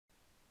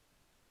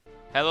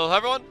Hello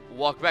everyone,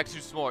 welcome back to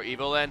some more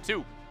Evoland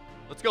 2.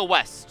 Let's go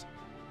west.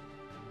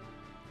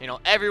 You know,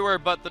 everywhere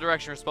but the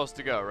direction we're supposed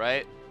to go,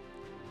 right?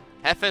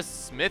 Hefe's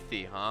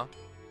Smithy, huh?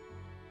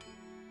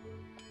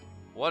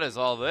 What is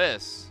all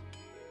this?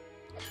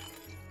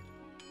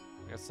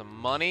 Got some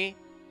money.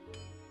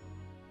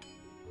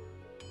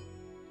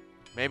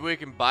 Maybe we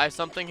can buy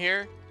something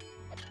here?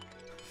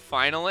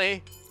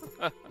 Finally?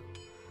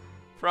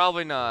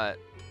 Probably not.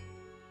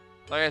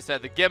 Like I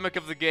said, the gimmick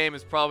of the game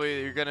is probably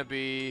that you're gonna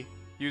be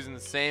using the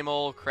same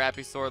old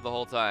crappy sword the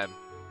whole time.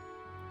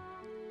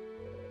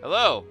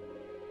 Hello.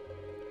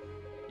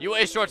 You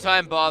waste your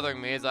time bothering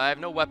me as I have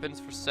no weapons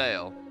for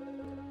sale.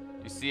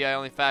 You see, I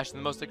only fashion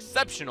the most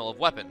exceptional of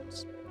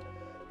weapons.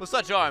 Well,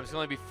 such arms can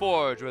only be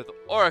forged with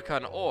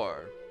Oricon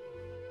ore.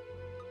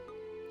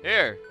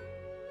 Here.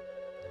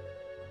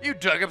 You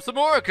dug up some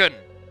Oricon!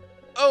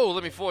 Oh,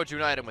 let me forge you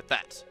an item with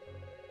that.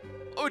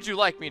 What would you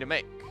like me to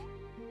make?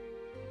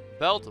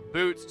 Belt,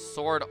 boots,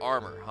 sword,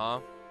 armor,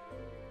 huh?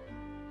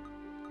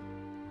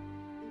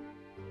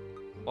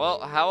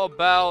 Well, how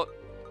about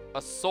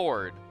a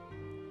sword?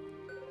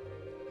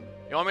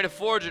 You want me to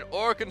forge an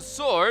Oricon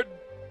sword?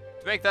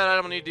 To make that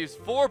item, I need to use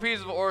 4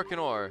 pieces of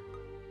Oricon ore.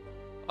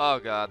 Oh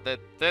god,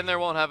 then there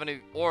won't have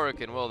any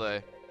Oricon, will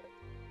they?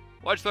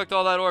 Why'd you collect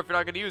all that ore if you're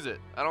not going to use it?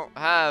 I don't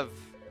have...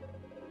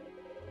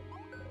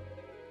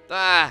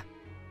 Ah!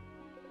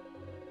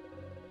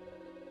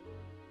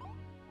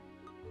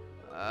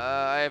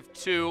 I have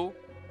 2.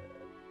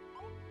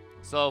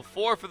 So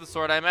 4 for the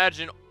sword. I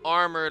imagine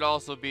armor would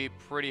also be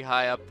pretty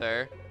high up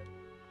there.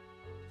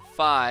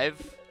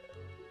 5.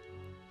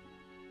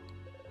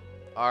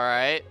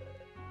 Alright.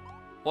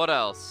 What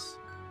else?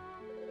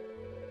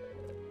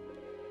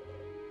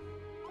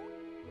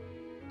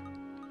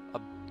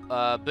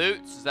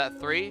 Boots, is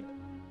that 3?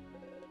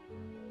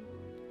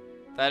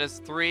 That is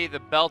 3. The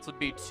belt would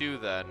be 2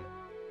 then.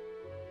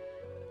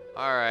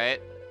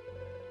 Alright.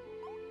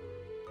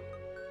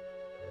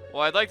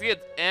 Well, I'd like to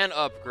get an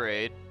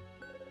upgrade.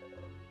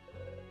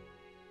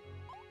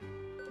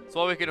 That's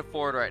what we can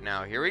afford right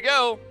now. Here we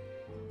go.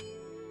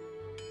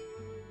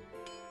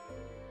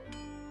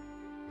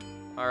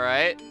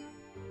 Alright.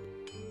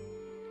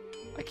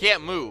 I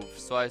can't move,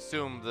 so I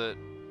assume that...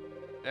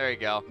 There you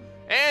go.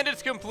 And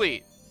it's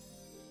complete.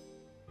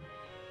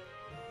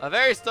 A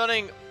very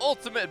stunning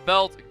ultimate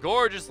belt,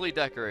 gorgeously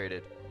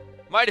decorated.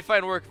 Mighty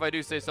fine work if I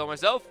do say so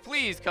myself.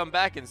 Please come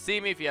back and see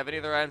me if you have any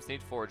other items that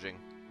need forging.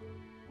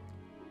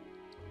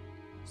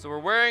 So we're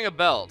wearing a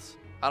belt.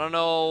 I don't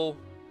know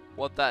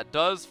what that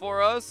does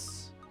for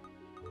us.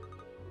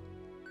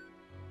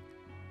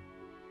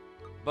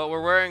 But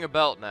we're wearing a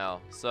belt now,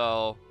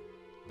 so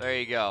there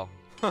you go.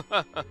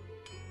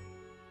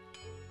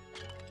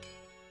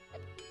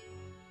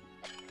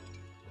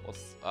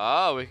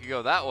 Oh, we could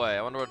go that way.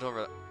 I wonder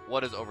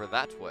what is over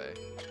that way.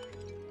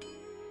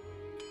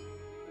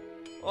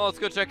 Well, let's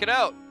go check it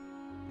out.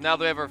 Now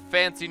that we have our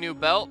fancy new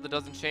belt that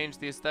doesn't change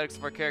the aesthetics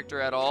of our character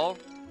at all.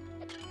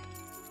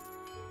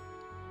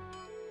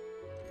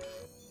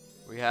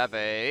 We have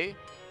a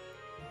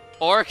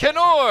Oricon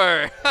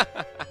ore!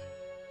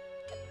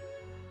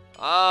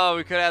 Oh,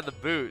 we could add the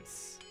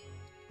boots.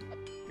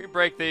 Can we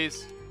break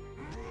these?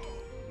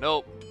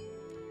 Nope.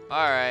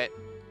 Alright.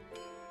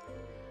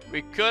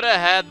 We could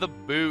have had the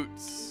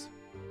boots.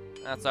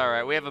 That's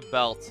alright. We have a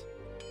belt.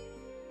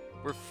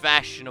 We're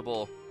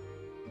fashionable.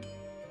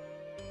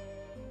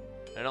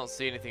 I don't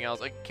see anything else.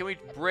 Like, can we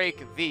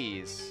break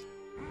these?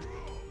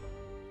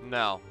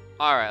 No.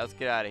 Alright, let's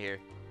get out of here.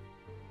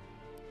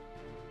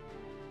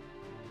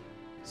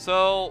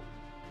 So,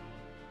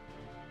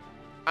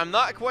 I'm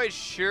not quite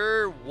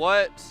sure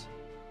what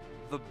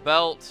the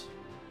belt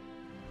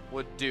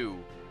would do.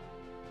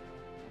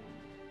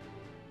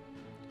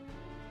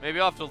 Maybe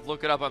I'll have to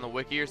look it up on the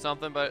wiki or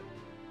something, but...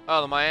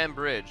 Oh, the Mayan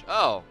Bridge.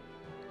 Oh.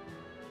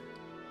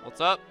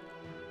 What's up?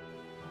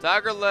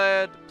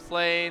 Daggerled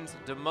Plains,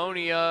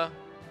 Demonia,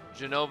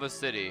 Genova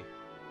City.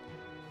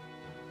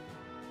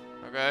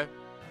 Okay.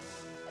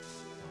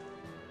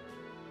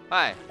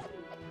 Hi.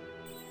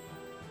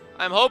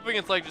 I'm hoping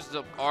it's like just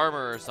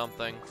armor or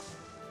something.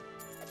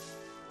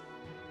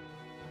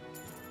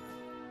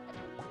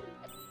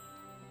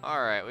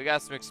 Alright, we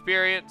got some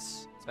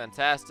experience. It's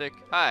fantastic.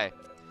 Hi.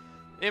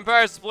 The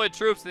Empire has deployed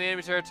troops in the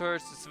enemy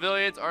territories.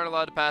 Civilians aren't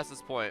allowed to pass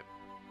this point.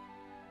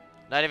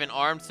 Not even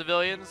armed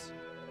civilians?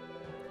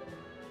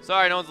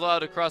 Sorry, no one's allowed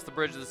to cross the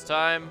bridge this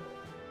time.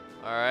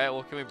 Alright,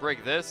 well, can we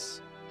break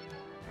this?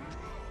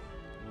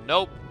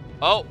 Nope.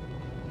 Oh.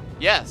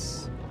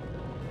 Yes.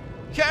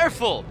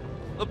 Careful!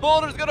 The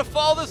boulder's gonna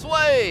fall this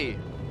way!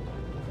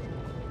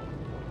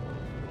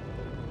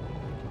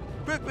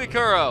 Quickly,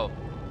 Kuro!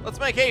 Let's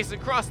make haste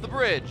and cross the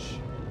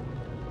bridge!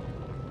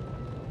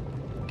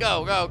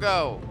 Go, go,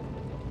 go!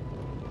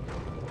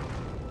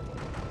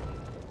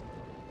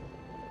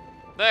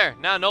 There,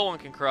 now no one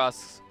can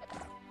cross.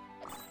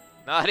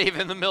 Not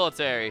even the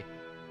military.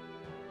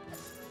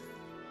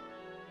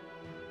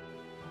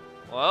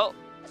 Well,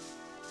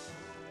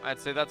 I'd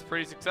say that's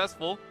pretty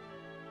successful.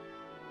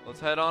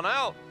 Let's head on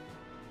out.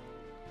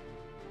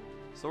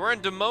 So we're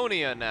in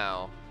Demonia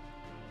now.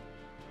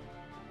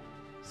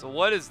 So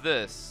what is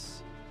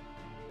this?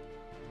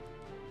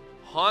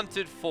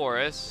 Haunted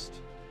forest.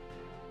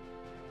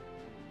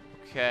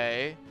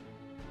 Okay.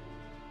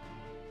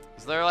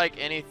 Is there like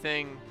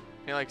anything,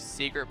 any like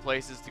secret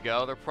places to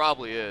go? There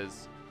probably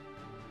is.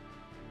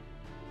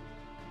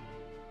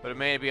 But it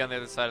may be on the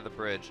other side of the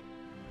bridge.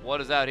 What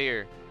is out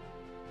here?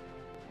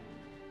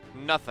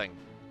 Nothing.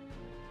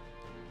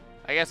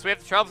 I guess we have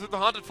to travel through the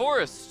haunted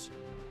forest.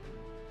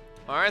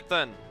 Alright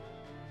then.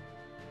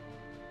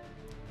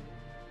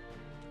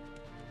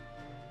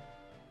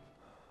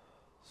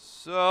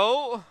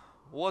 So,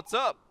 what's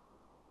up?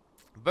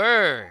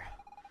 Brr.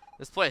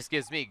 This place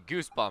gives me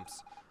goosebumps.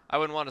 I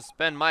wouldn't want to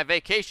spend my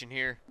vacation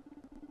here.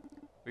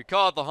 We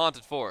call it the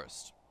haunted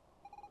forest.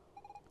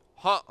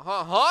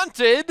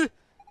 Haunted?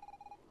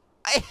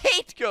 I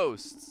hate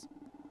ghosts.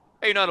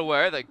 Are you not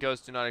aware that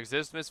ghosts do not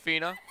exist, Miss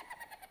Fina?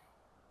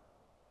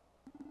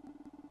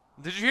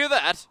 Did you hear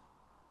that?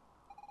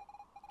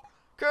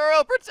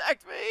 Girl,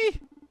 protect me!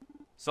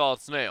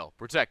 Solid Snail,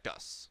 protect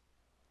us.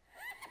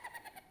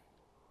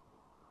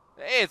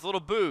 Hey, it's a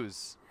little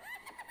Booze.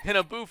 In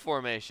a boo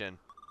formation.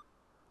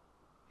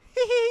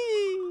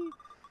 Hee.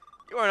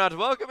 You are not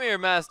welcome here,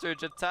 Master.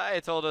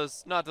 Jatai told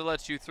us not to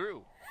let you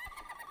through.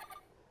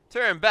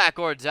 Turn back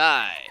or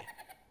die.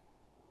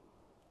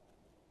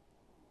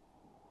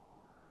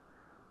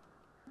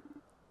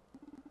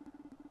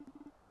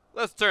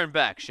 Let's turn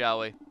back, shall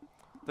we?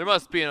 There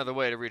must be another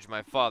way to reach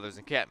my father's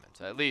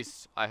encampment. At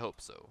least, I hope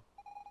so.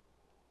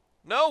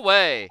 No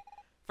way!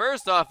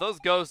 First off, those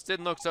ghosts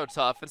didn't look so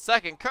tough, and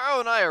second, Kuro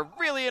and I are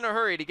really in a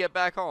hurry to get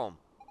back home.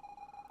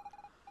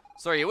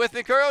 So are you with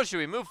me, Kuro? Should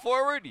we move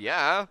forward?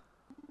 Yeah.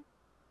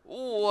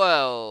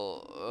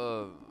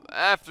 Well,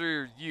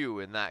 after you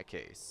in that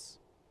case.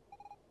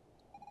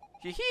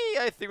 Hee hee,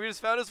 I think we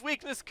just found his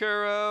weakness,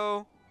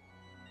 Kuro.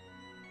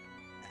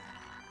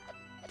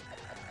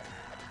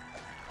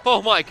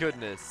 Oh my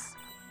goodness.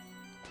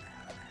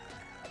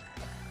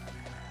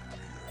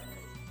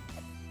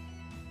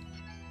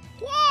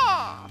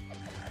 Wah!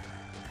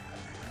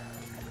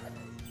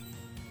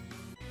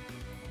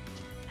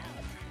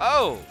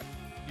 Oh,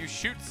 you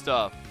shoot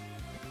stuff.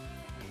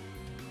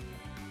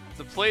 It's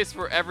a place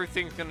where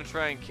everything's gonna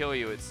try and kill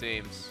you, it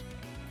seems.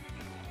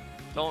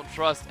 Don't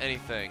trust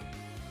anything.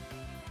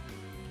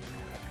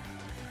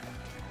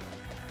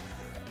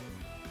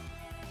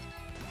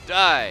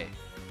 Die.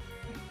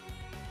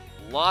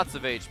 Lots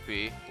of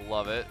HP.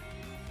 Love it.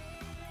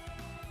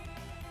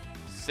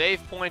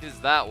 Save point is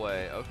that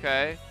way.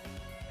 Okay.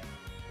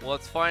 Well,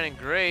 it's fine and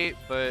great,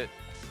 but...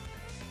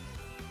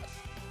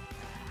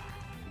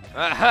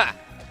 Aha!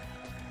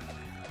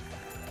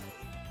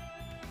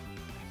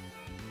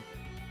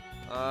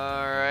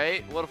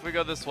 Alright, what if we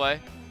go this way?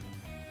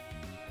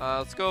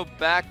 Let's go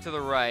back to the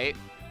right.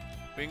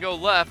 We can go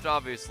left,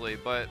 obviously,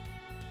 but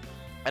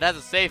it has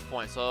a save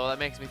point, so that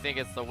makes me think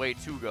it's the way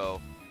to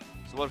go.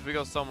 So what if we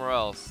go somewhere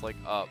else, like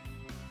up?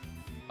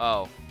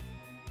 Oh.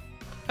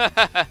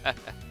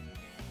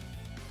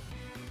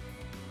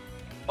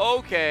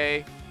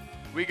 Okay.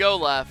 We go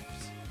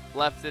left.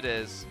 Left it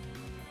is.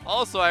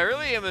 Also, I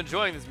really am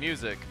enjoying this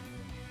music.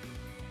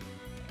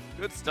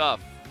 Good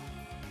stuff.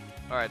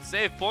 Alright,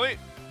 save point.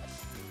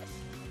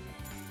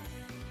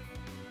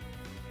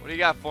 What do you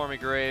got for me,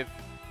 Grave?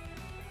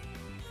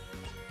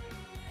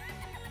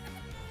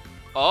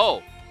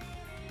 Oh.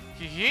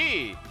 Hee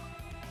hee.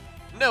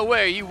 No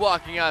way are you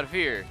walking out of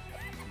here.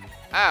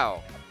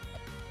 Ow.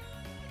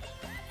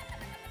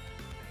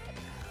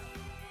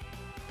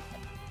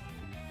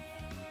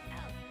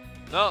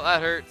 No,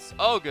 that hurts.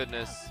 Oh,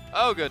 goodness.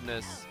 Oh,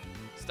 goodness.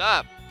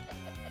 Stop.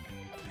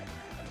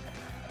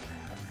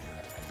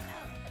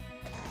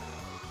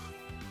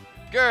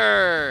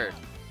 Grrr.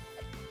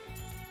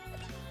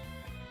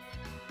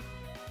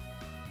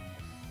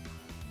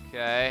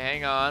 Okay,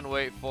 hang on.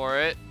 Wait for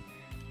it.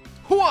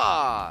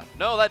 Hooah!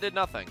 No, that did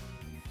nothing.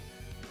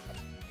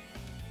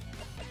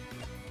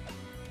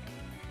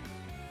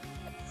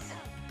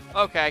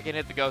 Okay, I can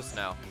hit the ghost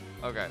now.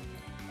 Okay.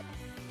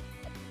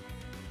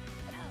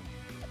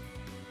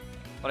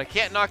 But I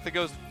can't knock the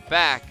ghost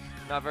back.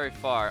 Not very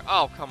far.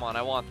 Oh, come on.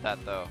 I want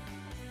that, though.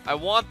 I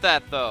want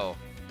that, though.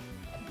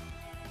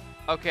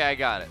 Okay, I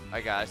got it.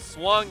 I got it. I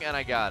swung, and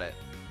I got it.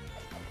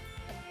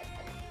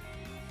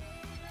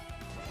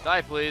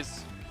 Die,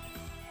 please.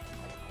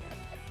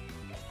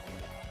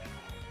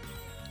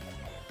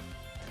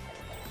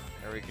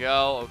 There we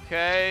go.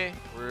 Okay.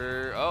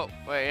 We're... Oh,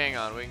 wait. Hang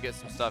on. We can get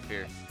some stuff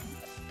here.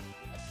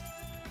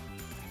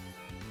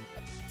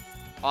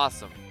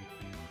 Awesome.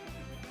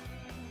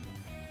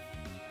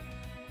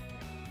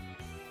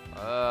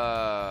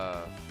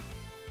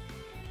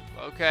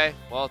 Okay.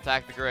 Well,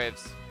 attack the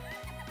graves.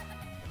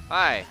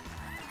 Hi.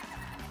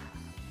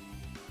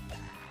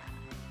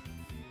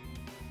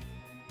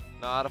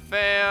 Not a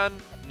fan.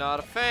 Not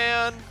a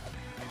fan.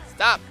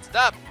 Stop.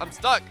 Stop. I'm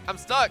stuck. I'm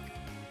stuck.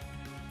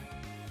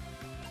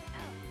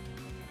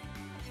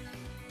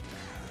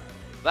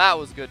 That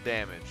was good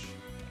damage.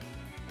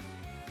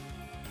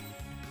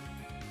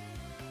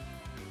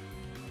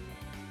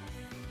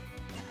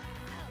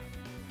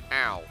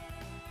 Ow.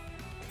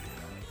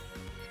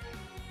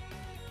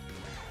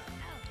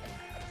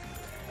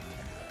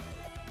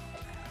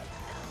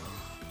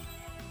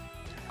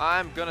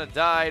 I'm gonna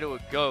die to a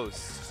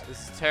ghost.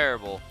 This is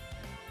terrible.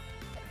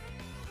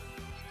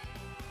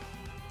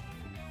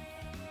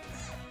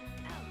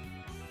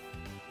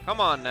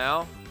 Come on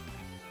now.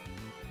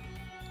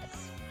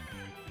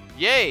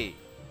 Yay!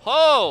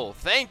 Ho!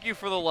 Thank you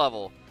for the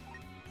level.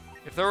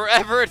 If there were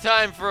ever a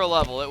time for a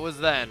level, it was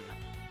then.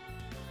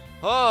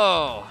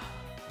 Oh!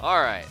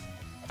 Alright.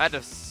 I had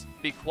to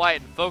be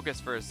quiet and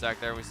focus for a sec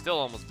there, and we still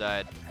almost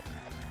died.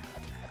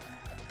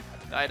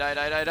 Die, die,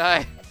 die, die,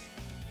 die.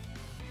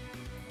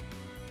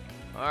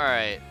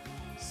 Alright.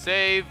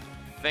 Save.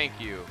 Thank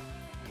you.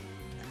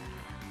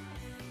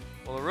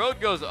 Well, the road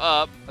goes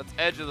up. That's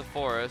edge of the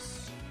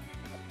forest.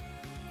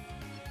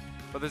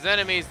 But there's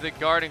enemies that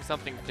guarding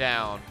something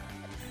down.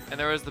 And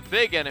there was the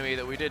big enemy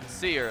that we didn't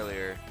see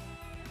earlier.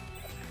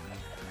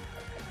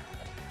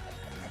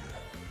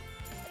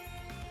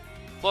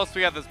 Plus,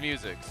 we have this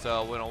music,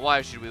 so you know,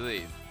 why should we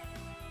leave?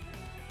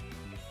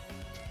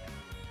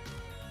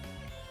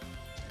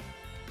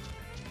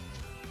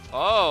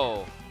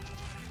 Oh.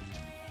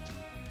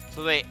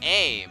 So they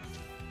aim.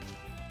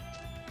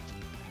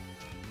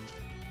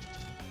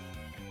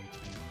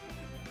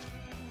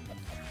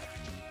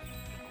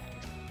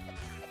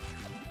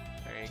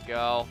 There you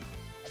go.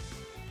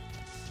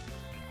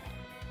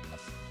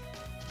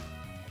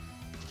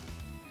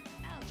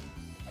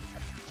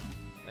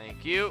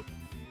 Thank you.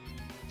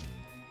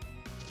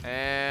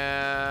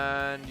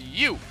 And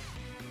you.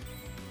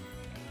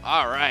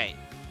 All right.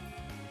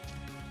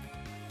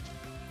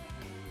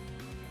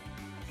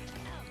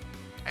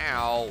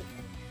 Ow.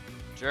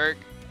 Jerk.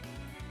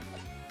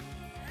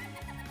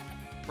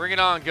 Bring it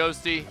on,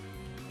 Ghosty.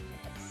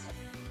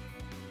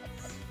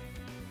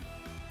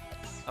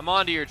 I'm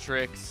onto your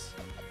tricks.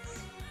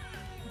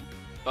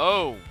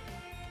 Oh.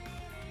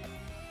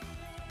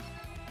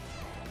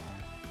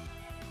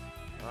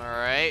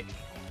 Alright.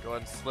 Go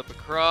ahead and slip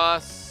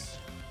across.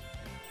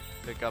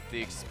 Pick up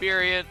the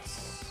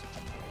experience.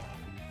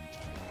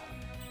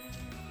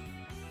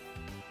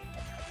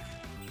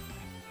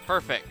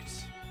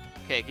 Perfect.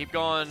 Okay, keep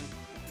going.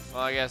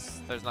 Well, I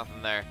guess there's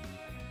nothing there.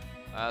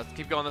 Let's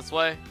keep going this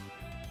way.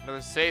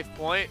 Another safe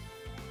point.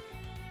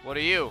 What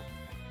are you?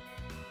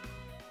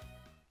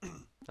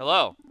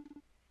 Hello.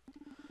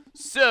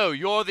 So,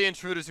 you're the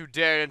intruders who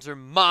dared enter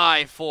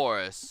my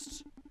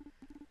forest.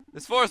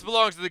 This forest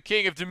belongs to the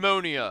king of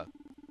Demonia.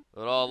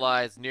 Though it all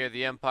lies near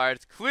the Empire,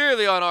 it's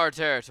clearly on our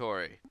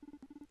territory.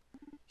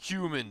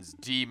 Humans,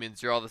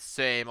 demons, you're all the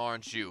same,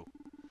 aren't you?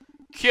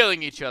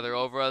 Killing each other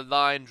over a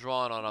line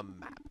drawn on a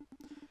map.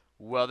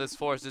 Well, this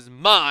forest is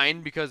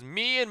mine because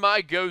me and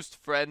my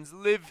ghost friends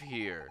live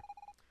here.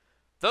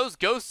 Those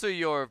ghosts are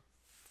your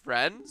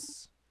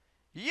friends?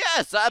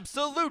 Yes,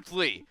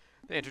 absolutely.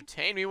 They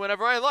entertain me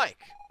whenever I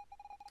like.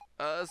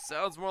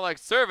 Sounds more like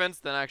servants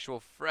than actual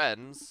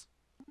friends.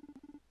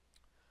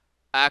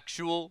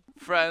 Actual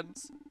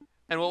friends?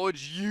 And what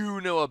would you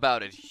know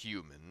about it,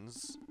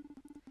 humans?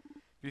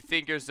 If you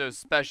think you're so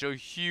special,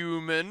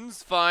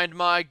 humans, find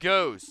my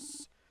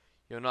ghosts.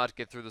 You'll not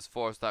get through this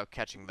forest without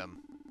catching them.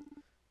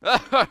 You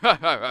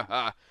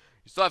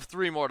still have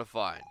 3 more to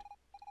find.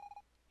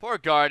 Poor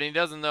guardian, he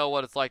doesn't know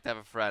what it's like to have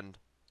a friend.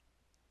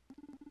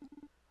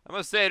 I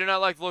must say, I do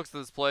not like the looks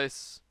of this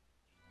place.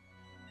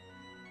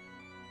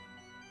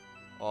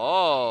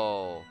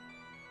 Oh.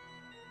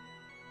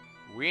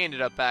 We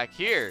ended up back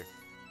here.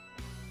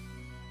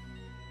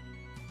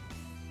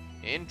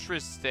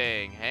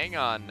 Interesting. Hang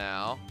on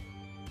now.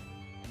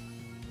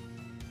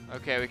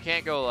 Okay, we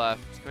can't go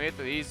left. Can we get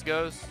through these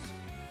ghosts?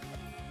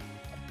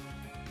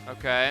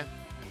 Okay.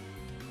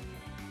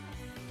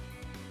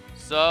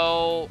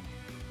 So,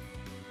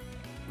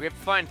 we have to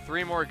find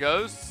 3 more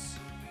ghosts.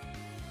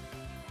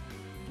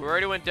 We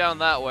already went down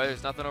that way.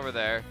 There's nothing over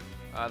there.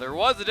 There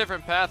was a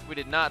different path we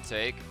did not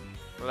take,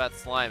 where that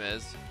slime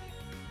is. So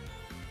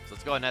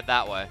let's go ahead and head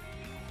that way.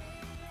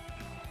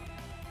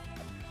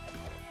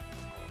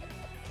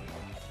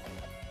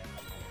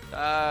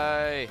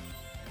 Die.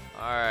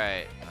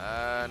 Alright.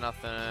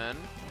 Nothing.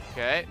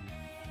 Okay.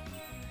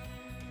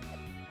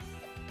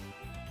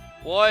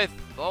 What?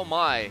 Oh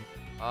my.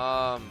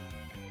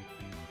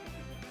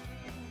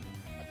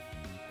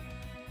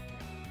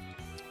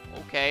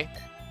 Okay.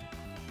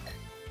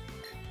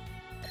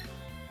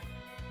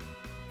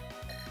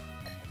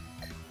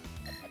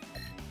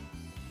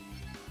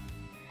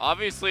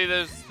 Obviously,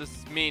 this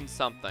means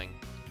something.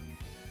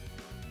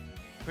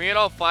 Can we get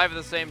all 5 at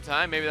the same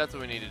time? Maybe that's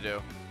what we need to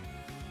do.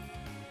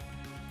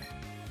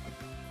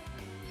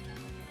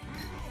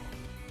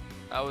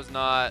 That was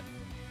not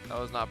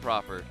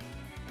proper.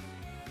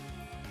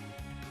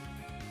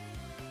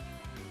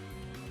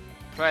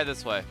 Try it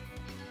this way.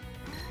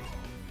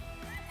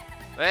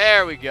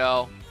 There we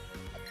go.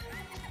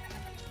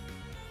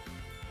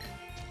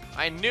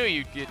 I knew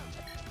you'd get...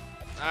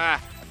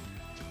 Ah!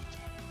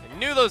 I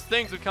knew those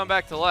things would come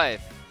back to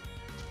life.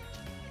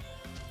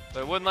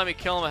 But it wouldn't let me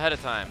kill them ahead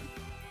of time.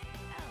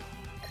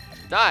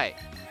 Die!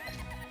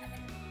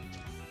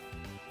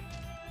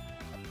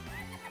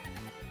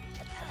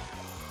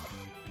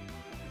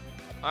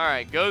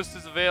 Alright, Ghost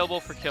is available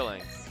for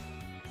killing.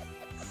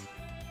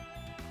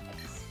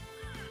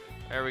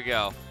 There we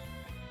go.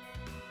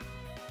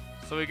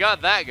 So we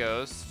got that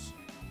Ghost.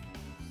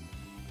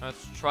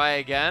 Let's try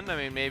again. I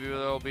mean, maybe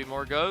there'll be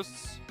more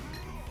ghosts.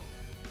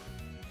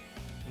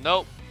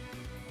 Nope.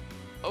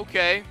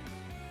 Okay.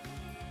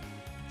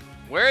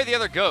 Where are the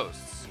other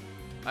ghosts?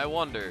 I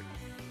wonder.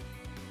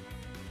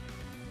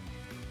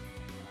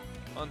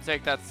 I'll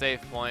take that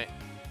save point.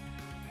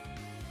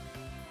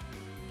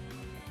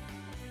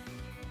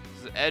 This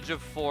is the edge of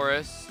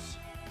forest.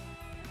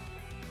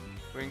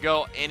 We can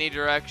go any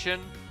direction.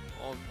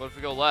 Well, what if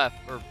we go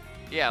left? Or,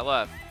 yeah,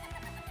 left.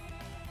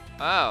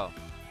 Oh.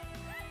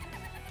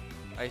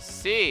 I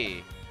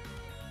see.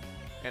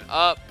 And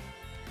up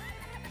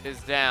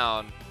is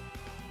down.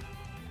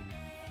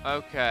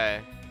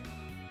 Okay.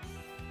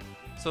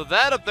 So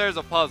that up there is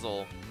a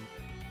puzzle.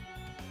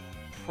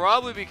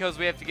 Probably because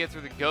we have to get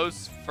through the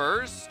ghosts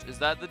first. Is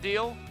that the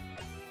deal?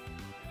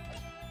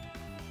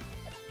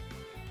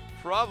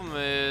 Problem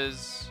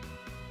is,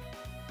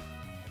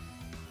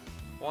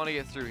 want to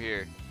get through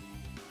here.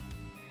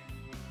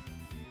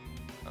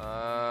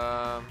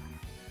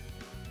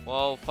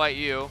 Well, fight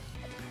you.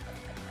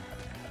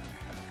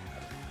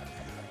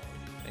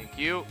 Thank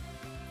you.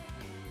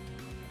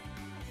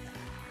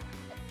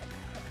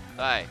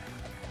 Die.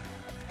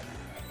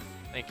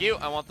 Thank you.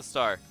 I want the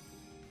star.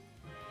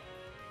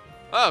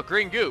 Oh,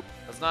 green goop.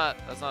 That's not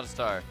a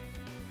star.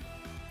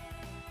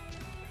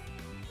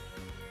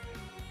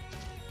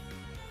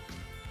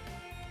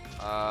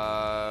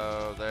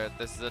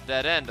 This is a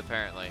dead end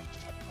apparently.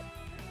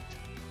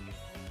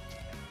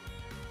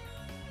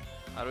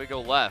 How do we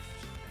go left?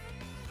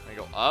 Can I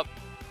go up?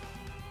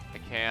 I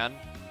can.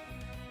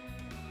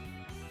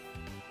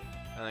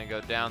 And then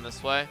go down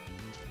this way.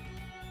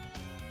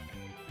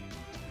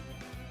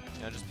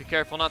 You know, just be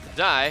careful not to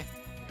die.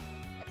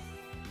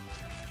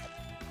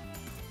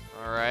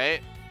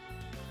 Alright.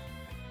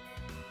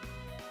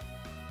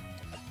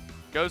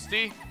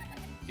 Ghosty?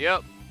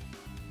 Yep.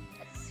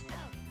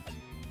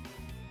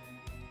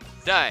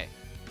 Die.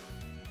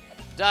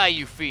 Die,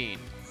 you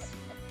fiend.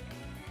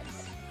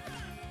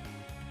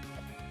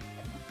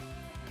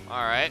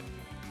 Alright.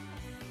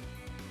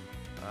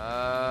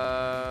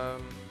 I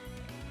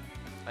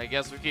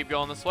guess we keep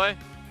going this way.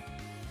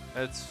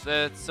 It's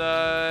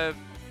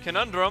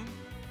conundrum.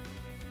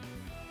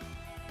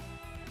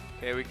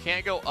 Okay, we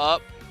can't go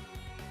up.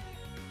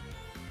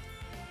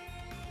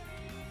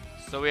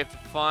 So we have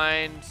to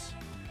find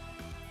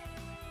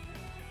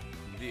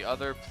the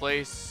other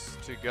place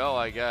to go,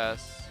 I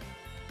guess.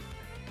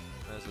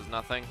 This is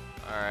nothing.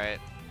 Alright.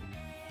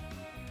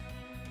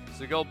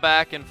 So go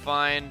back and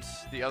find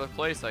the other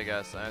place, I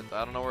guess. I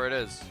don't know where it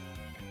is.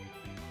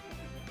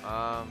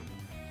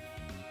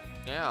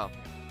 Yeah.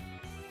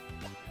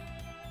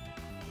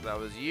 That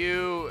was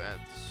you.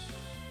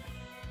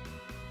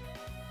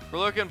 We're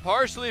looking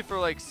partially for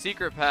like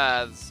secret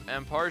paths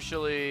and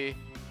partially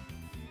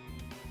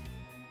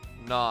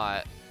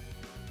not.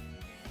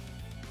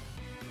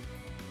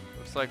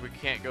 Looks like we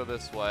can't go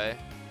this way.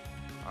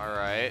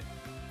 Alright.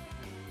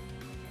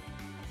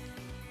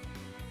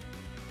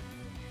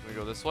 Can we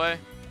go this way?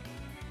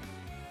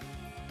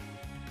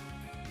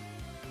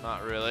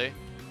 Not really.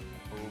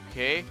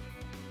 Okay.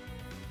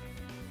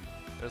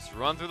 Just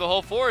run through the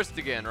whole forest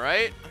again,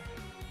 right?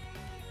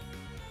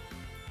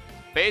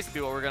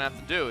 Basically what we're gonna have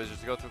to do is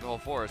just go through the whole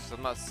forest. 'Cause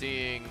I'm not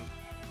seeing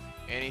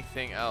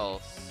anything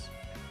else.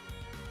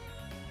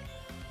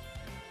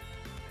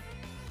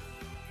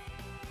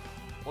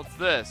 What's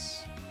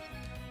this?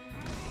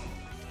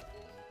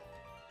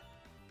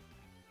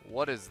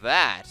 What is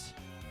that?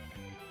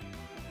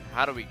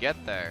 How do we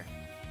get there?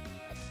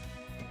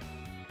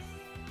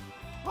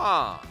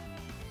 Huh.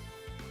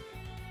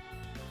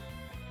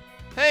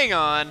 Hang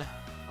on.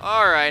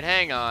 Alright,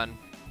 hang on.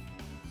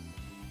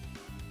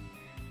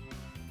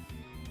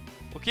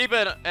 We'll keep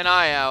an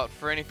eye out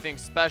for anything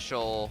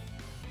special.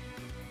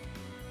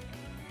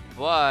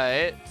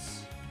 But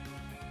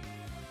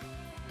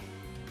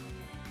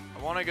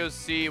I want to go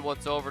see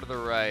what's over to the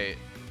right.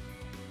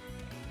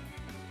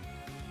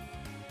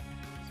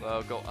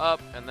 So go up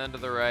and then to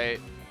the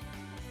right.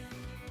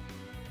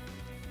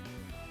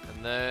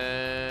 And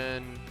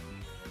then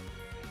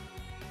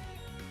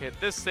hit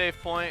this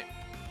save point.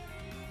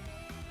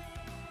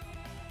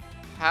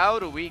 How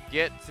do we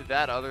get to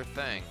that other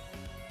thing?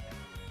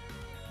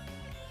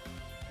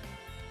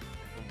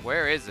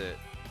 Where is it?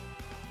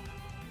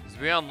 Because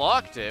we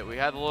unlocked it. We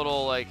had the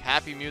little like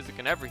happy music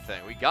and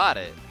everything. We got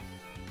it.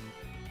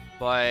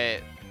 But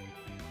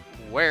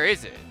where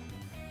is it?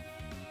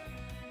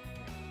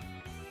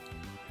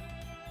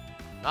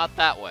 Not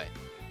that way.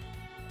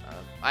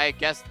 I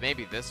guess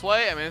maybe this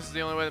way? I mean, this is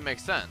the only way that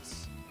makes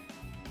sense.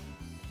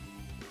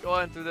 Go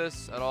ahead through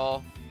this at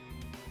all.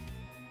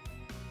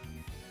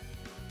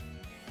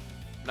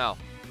 No.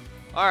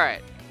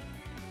 Alright.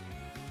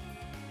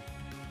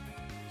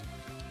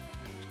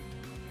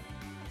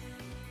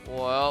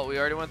 Well, we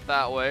already went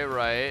that way,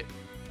 right?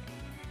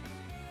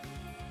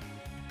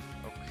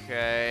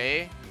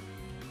 Okay.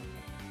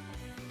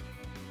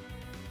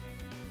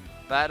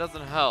 That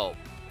doesn't help.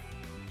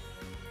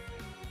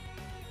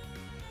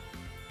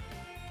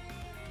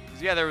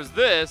 Yeah, there was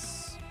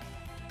this.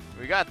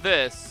 We got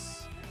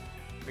this.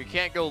 We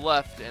can't go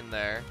left in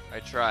there. I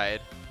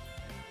tried.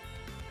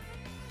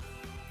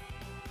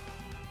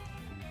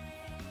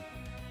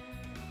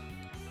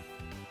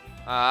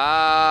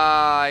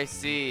 Ah, I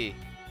see.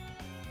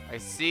 I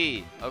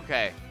see.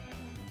 Okay.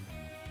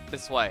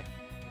 This way.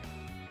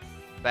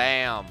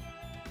 Bam.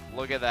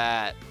 Look at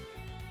that.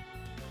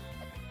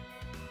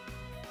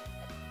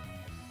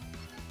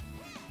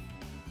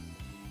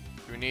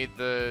 Do we need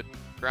the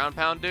ground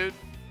pound dude?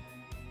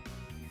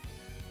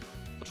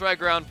 We'll try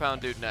ground pound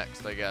dude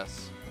next, I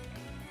guess.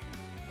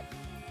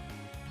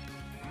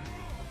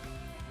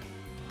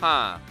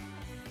 Huh.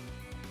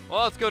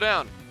 Well, let's go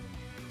down.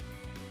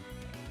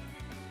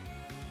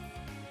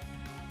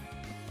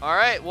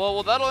 Alright,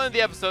 well, that'll end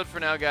the episode for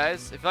now,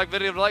 guys. If you like the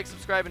video, like,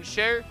 subscribe, and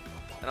share.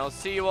 And I'll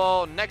see you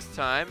all next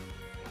time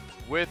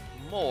with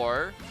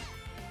more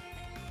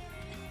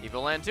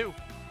Evoland 2.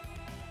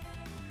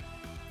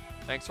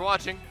 Thanks for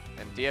watching,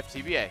 and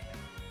DFTBA.